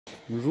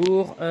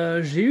Bonjour,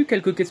 j'ai eu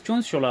quelques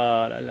questions sur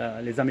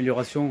les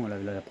améliorations,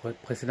 la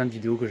précédente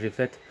vidéo que j'ai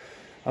faite,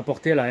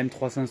 apportée à la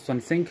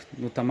M365,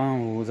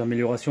 notamment aux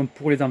améliorations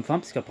pour les enfants,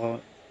 parce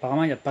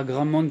qu'apparemment il n'y a pas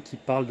grand monde qui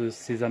parle de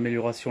ces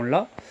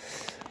améliorations-là.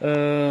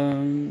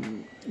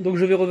 Donc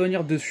je vais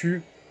revenir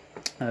dessus.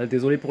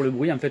 Désolé pour le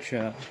bruit, en fait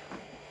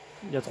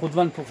il y a trop de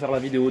vent pour faire la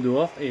vidéo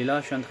dehors, et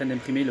là je suis en train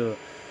d'imprimer le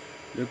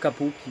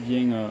capot qui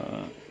vient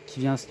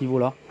à ce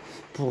niveau-là,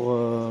 pour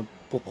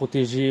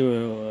protéger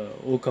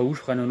au cas où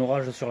je prenne un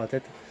orage sur la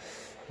tête.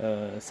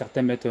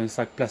 Certains mettent un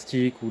sac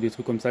plastique ou des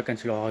trucs comme ça quand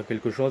il leur arrive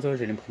quelque chose.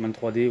 J'ai l'imprimante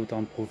 3D, autant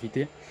en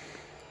profiter.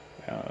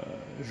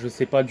 Je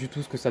sais pas du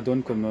tout ce que ça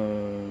donne comme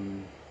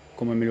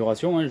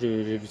amélioration, hein.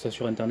 J'ai vu ça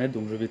sur internet,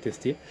 donc je vais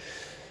tester.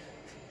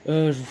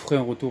 Je vous ferai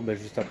un retour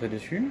juste après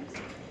dessus.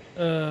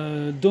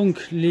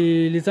 Donc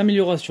les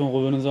améliorations,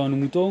 revenons à nos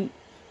moutons,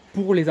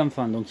 pour les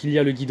enfants. Donc il y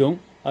a le guidon.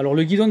 Alors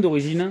le guidon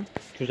d'origine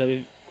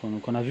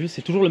qu'on a vu,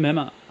 c'est toujours le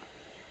même,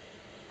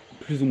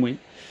 plus ou moins,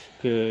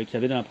 qu'il y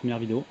avait dans la première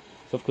vidéo,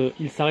 sauf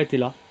qu'il s'arrêtait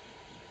là,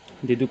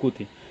 des deux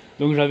côtés.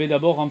 Donc j'avais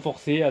d'abord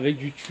renforcé avec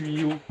du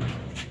tuyau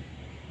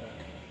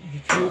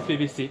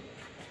PVC,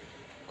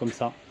 comme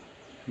ça,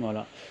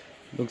 voilà.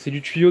 Donc c'est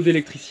du tuyau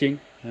d'électricien,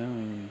 hein,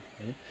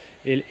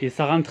 et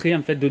ça rentrait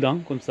en fait dedans,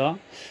 comme ça.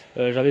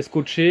 J'avais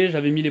scotché,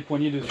 j'avais mis les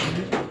poignées dessus,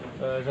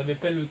 j'avais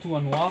peint le tout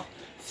en noir.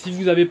 Si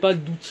vous n'avez pas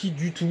d'outils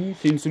du tout,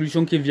 c'est une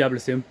solution qui est viable.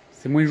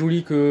 C'est moins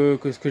joli que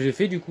ce que j'ai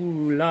fait du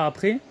coup là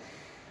après.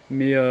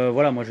 Mais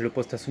voilà, moi j'ai le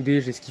poste à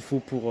souder, j'ai ce qu'il faut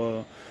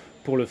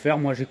pour le faire.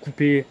 Moi j'ai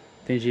coupé,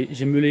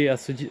 j'ai meulé à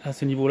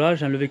ce niveau-là,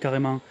 j'ai enlevé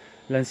carrément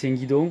l'ancien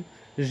guidon.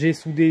 J'ai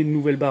soudé une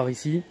nouvelle barre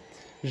ici.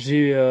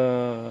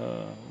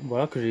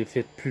 Voilà, que j'ai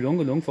fait plus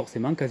longue, donc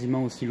forcément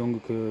quasiment aussi longue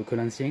que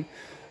l'ancien.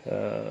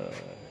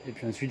 Et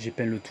puis ensuite j'ai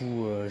peint le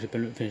tout,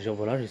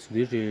 voilà, j'ai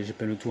soudé, j'ai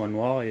peint le tout en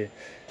noir, et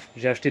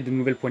j'ai acheté de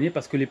nouvelles poignées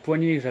parce que les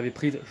poignées que j'avais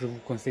prises, je vous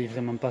conseille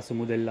vraiment pas ce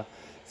modèle là.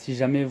 Si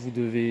jamais vous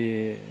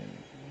devez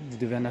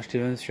en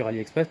acheter un sur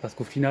AliExpress, parce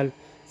qu'au final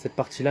cette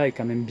partie là est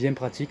quand même bien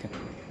pratique.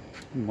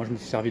 Moi je me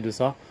suis servi de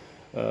ça.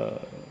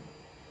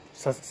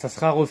 Ça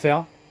sera à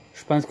refaire.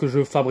 Je pense que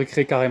je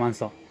fabriquerai carrément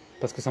ça,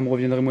 parce que ça me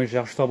reviendrait moins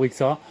cher. Je fabrique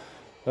ça,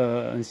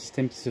 un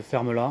système qui se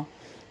ferme là.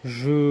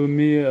 Je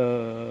mets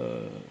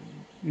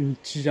une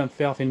tige en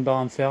fer, une barre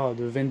en fer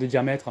de 20 de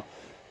diamètre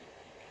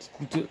qui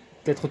coûte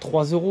peut-être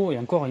 3 euros, et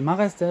encore il m'en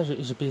reste, hein.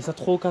 J'ai payé ça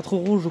 3 ou 4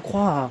 euros je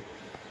crois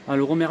à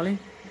l'euro merlin.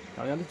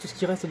 Regardez tout ce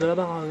qui reste de la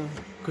barre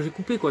que j'ai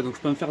coupé, quoi. Donc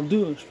je peux en faire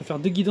deux,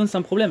 guidons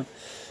sans problème.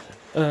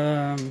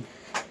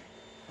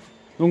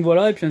 Donc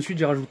voilà, et puis ensuite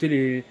j'ai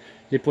rajouté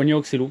les poignées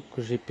Oxello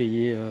que j'ai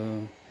payé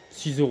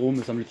 6 euros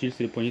me semble-t-il.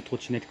 C'est les poignées de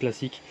trottinette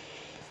classiques.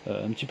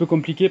 Un petit peu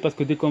compliqué parce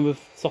que dès qu'on veut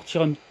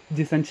sortir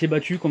des sentiers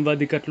battus, qu'on va à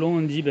Decathlon,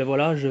 on dit ben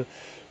voilà, je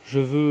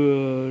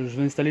veux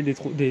installer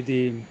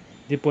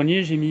des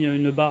poignées, j'ai mis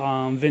une barre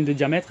en 20 de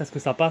diamètre, est-ce que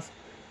ça passe?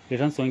 Les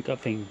gens sont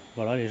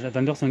voilà, les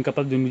vendeurs sont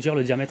incapables de nous dire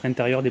le diamètre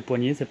intérieur des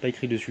poignées, c'est pas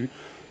écrit dessus.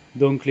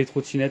 Donc les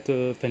trottinettes,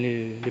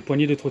 les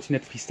poignées de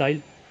trottinette freestyle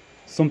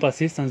sont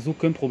passées sans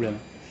aucun problème.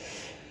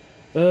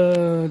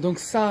 Donc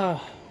ça,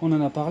 on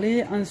en a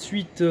parlé.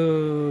 Ensuite,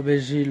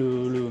 j'ai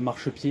le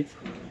marchepied.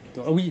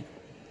 Ah oui,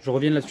 je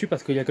reviens là-dessus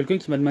parce qu'il y a quelqu'un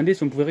qui m'a demandé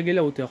si on pouvait régler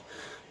la hauteur.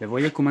 Vous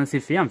voyez comment c'est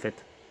fait en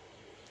fait.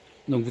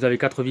 Donc vous avez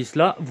 4 vis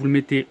là, vous le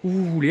mettez où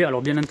vous voulez.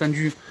 Alors bien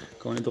entendu,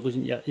 quand on est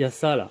d'origine, il y a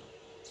ça là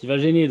qui va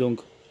gêner.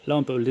 Donc là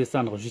on peut le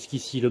descendre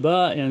jusqu'ici le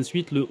bas, et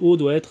ensuite le haut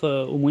doit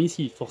être au moins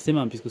ici,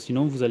 forcément, puisque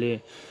sinon vous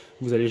allez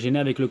gêner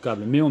avec le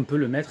câble. Mais on peut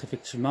le mettre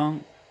effectivement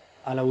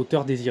à la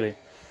hauteur désirée.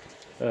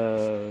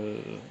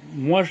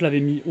 Moi je l'avais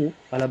mis haut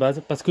à la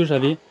base parce que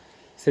j'avais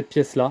cette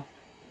pièce là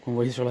qu'on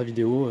voyait sur la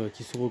vidéo,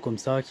 qui s'ouvre comme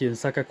ça, qui est un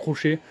sac à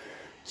crochet,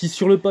 qui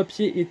sur le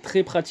papier est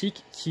très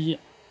pratique, qui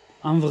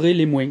en vrai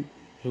l'est moins.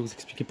 Je vais vous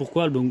expliquer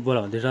pourquoi. Donc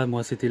voilà, déjà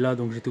moi c'était là,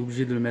 donc j'étais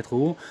obligé de le mettre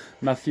haut.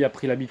 Ma fille a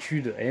pris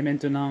l'habitude, et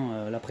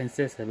maintenant la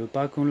princesse elle veut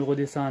pas qu'on le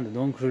redescende,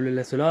 donc je le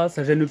laisse là.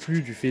 Ça gêne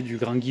plus du fait du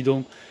grand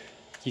guidon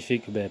qui fait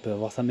que elle peut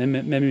avoir ça, même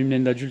une main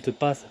d'adulte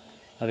passe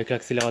avec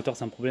l'accélérateur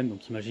sans problème,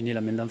 donc imaginez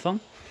la main d'enfant.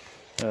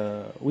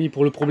 Oui,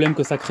 pour le problème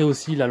que ça crée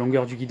aussi, la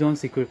longueur du guidon,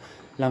 c'est que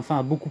l'enfant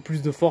a beaucoup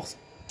plus de force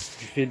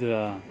du fait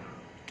de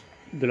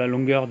la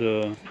longueur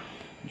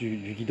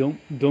du guidon,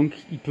 donc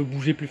il peut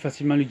bouger plus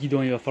facilement le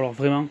guidon. Il va falloir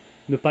vraiment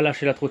ne pas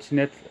lâcher la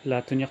trottinette,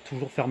 la tenir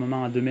toujours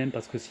fermement à deux mains,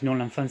 parce que sinon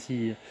l'enfant,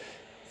 s'il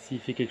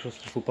fait quelque chose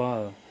qu'il ne faut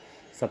pas,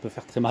 ça peut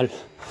faire très mal.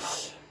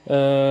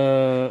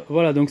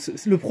 Voilà, donc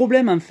le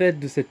problème en fait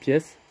de cette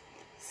pièce,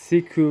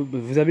 c'est que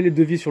vous avez les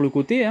deux vis sur le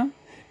côté, hein,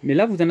 mais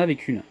là vous en avez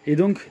qu'une, et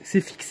donc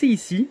c'est fixé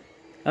ici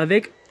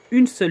avec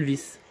une seule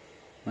vis.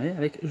 Vous voyez,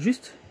 avec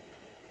juste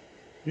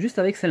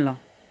avec celle-là.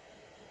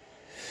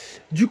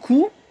 Du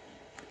coup,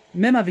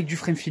 même avec du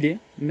frein filet,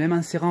 même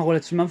en serrant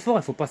relativement fort, il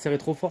ne faut pas serrer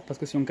trop fort parce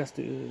que si on casse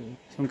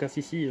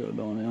ici,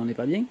 on n'est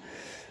pas bien.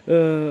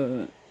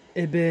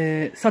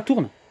 Ça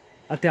tourne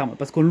à terme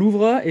parce qu'on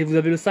l'ouvre et vous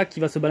avez le sac qui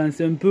va se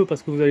balancer un peu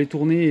parce que vous allez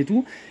tourner et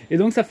tout, et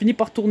donc ça finit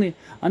par tourner.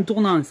 En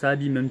tournant, ça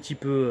abîme un petit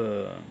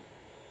peu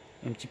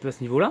à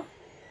ce niveau-là.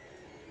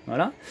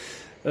 Voilà.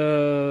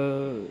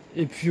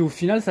 Et puis au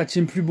final ça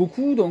tient plus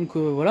beaucoup, donc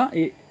voilà.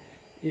 Et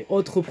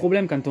autre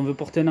problème quand on veut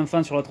porter un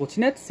enfant sur la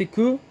trottinette, c'est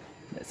que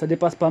ça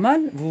dépasse pas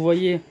mal. Vous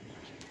voyez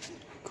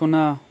qu'on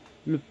a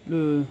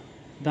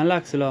dans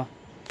l'axe là,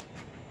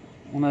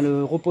 on a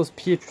le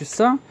repose-pied plus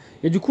ça,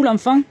 et du coup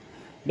l'enfant,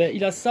 ben,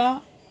 il a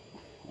ça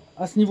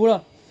à ce niveau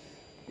là,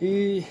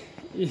 et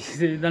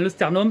dans le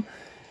sternum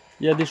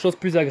il y a des choses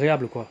plus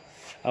agréables quoi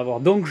à voir.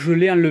 Donc je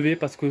l'ai enlevé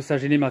parce que ça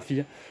gênait ma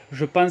fille.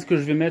 Je pense que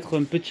je vais mettre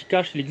un petit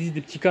cache, il existe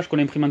des petits caches qu'on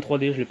imprime en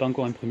 3D, je ne l'ai pas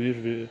encore imprimé, je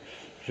vais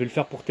le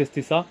faire pour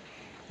tester ça.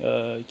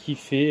 Qui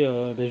fait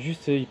ben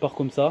juste il part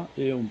comme ça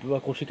et on peut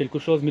accrocher quelque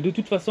chose, mais de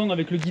toute façon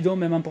avec le guidon,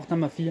 même en portant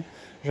ma fille,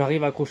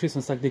 j'arrive à accrocher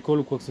son sac d'école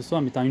ou quoi que ce soit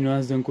en mettant une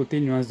nuance d'un côté,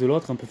 une nuance de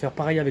l'autre. On peut faire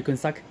pareil avec un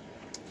sac,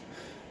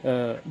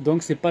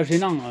 donc c'est pas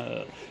gênant.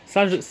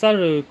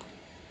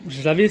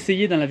 Je l'avais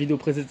essayé dans la vidéo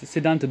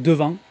précédente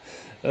devant,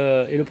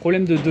 et le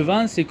problème de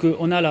devant c'est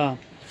qu'on a la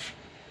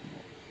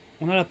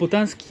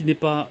potence qui n'est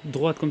pas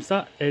droite comme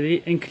ça, elle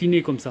est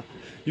inclinée comme ça.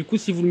 Du coup,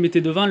 si vous le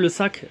mettez devant, le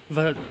sac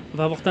va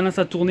avoir tendance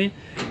à tourner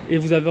et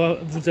vous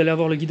allez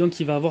avoir le guidon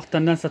qui va avoir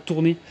tendance à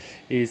tourner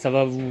et ça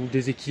va vous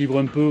déséquilibrer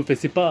un peu. Enfin,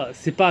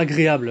 c'est pas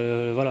agréable.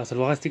 Voilà, ça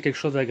doit rester quelque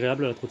chose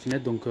d'agréable la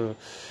trottinette, donc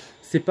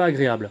c'est pas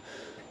agréable.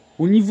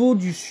 Au niveau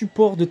du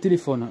support de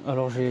téléphone,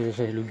 alors j'ai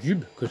le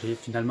Cube que j'ai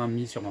finalement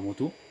mis sur ma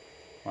moto,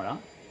 voilà,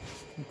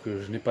 que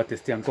je n'ai pas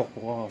testé encore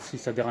pour voir si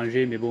ça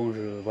dérangeait, mais bon,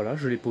 voilà,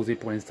 je l'ai posé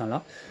pour l'instant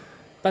là.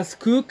 Parce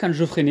que quand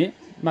je freinais,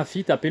 ma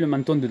fille tapait le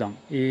menton dedans.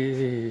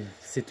 Et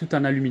c'est tout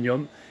en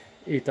aluminium.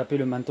 Et taper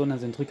le menton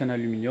dans un truc en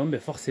aluminium, ben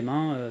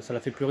forcément, ça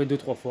l'a fait pleurer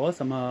 2-3 fois.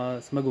 Ça m'a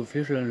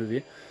gonflé, je l'ai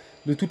enlevé.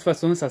 De toute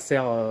façon, ça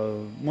sert.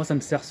 Moi, ça me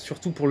sert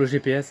surtout pour le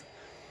GPS.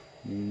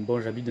 Bon,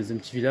 j'habite dans un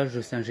petit village,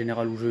 je sais en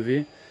général où je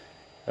vais.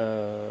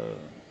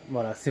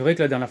 Voilà, c'est vrai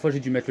que la dernière fois, j'ai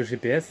dû mettre le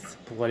GPS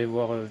pour aller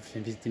voir,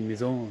 visiter une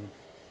maison.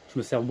 Je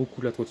me sers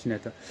beaucoup de la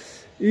trottinette.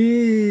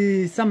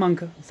 Et ça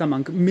manque, ça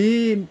manque.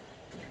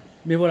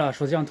 Mais voilà, à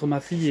choisir entre ma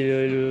fille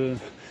et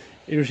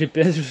le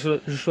GPS,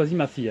 je choisis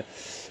ma fille.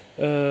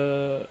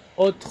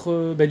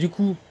 Du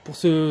coup, pour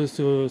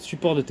ce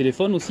support de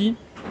téléphone aussi,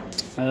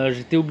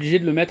 j'étais obligé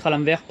de le mettre à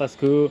l'envers parce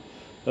que...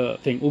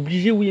 Enfin,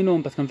 obligé oui et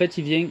non, parce qu'en fait,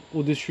 il vient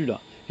au-dessus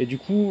là. Et du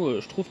coup,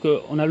 je trouve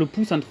qu'on a le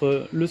pouce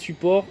entre le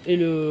support et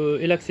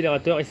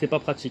l'accélérateur et c'est pas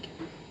pratique.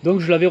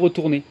 Donc je l'avais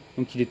retourné,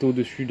 donc il était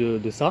au-dessus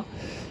de ça.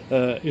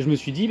 Et je me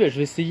suis dit, je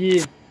vais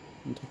essayer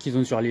un truc qu'ils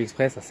ont sur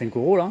AliExpress à 5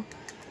 € là.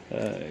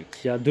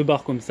 Qui a 2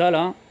 barres comme ça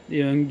là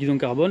et un guidon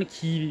carbone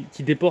qui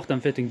déporte en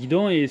fait un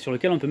guidon et sur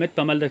lequel on peut mettre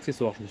pas mal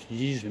d'accessoires. Je me suis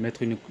dit je vais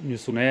mettre une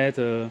sonnette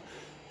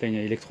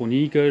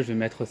électronique, je vais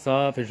mettre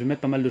ça, enfin je vais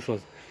mettre pas mal de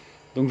choses.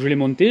 Donc je l'ai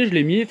monté, je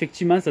l'ai mis,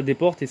 effectivement ça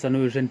déporte et ça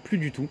ne gêne plus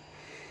du tout.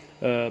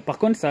 Par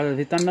contre ça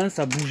avait tendance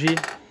à bouger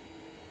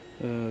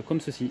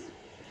comme ceci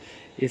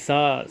et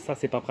ça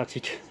c'est pas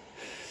pratique.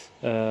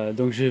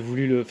 Donc j'ai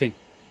voulu le... Enfin,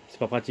 c'est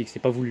pas pratique, c'est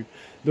pas voulu.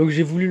 Donc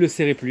j'ai voulu le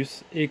serrer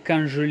plus. Et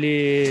quand je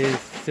l'ai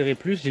serré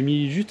plus, j'ai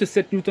mis juste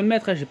 7 Nm.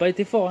 Hein, j'ai pas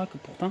été fort, hein, que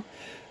pourtant.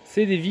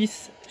 C'est des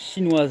vis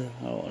chinoises.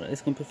 Alors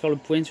est-ce qu'on peut faire le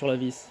point sur la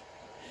vis?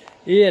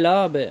 Et elle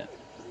a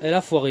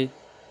foiré.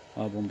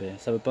 Ah bon,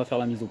 ça veut pas faire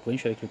la mise au point, je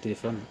suis avec le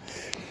téléphone.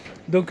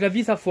 Donc la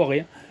vis a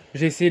foiré.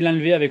 J'ai essayé de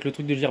l'enlever avec le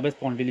truc de Gearbest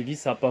pour enlever les vis,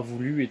 ça a pas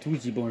voulu et tout. Je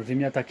dis bon, je vais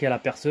m'y attaquer à la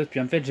perceuse. Puis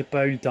en fait, j'ai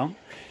pas eu le temps.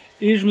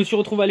 Et je me suis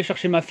retrouvé à aller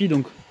chercher ma fille,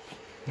 donc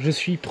je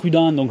suis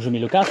prudent, donc je mets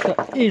le casque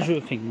et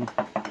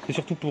c'est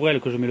surtout pour elle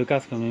que je mets le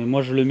casque, mais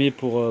moi je le mets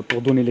pour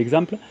donner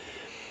l'exemple.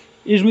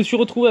 Et je me suis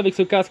retrouvé avec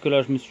ce casque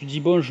là, je me suis dit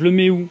bon, je le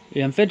mets où?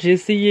 Et en fait j'ai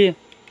essayé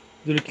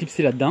de le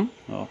clipser là-dedans.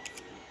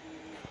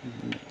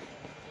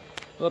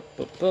 Hop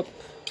hop hop.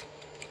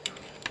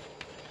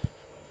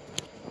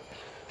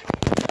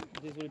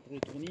 Désolé pour le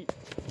tournis.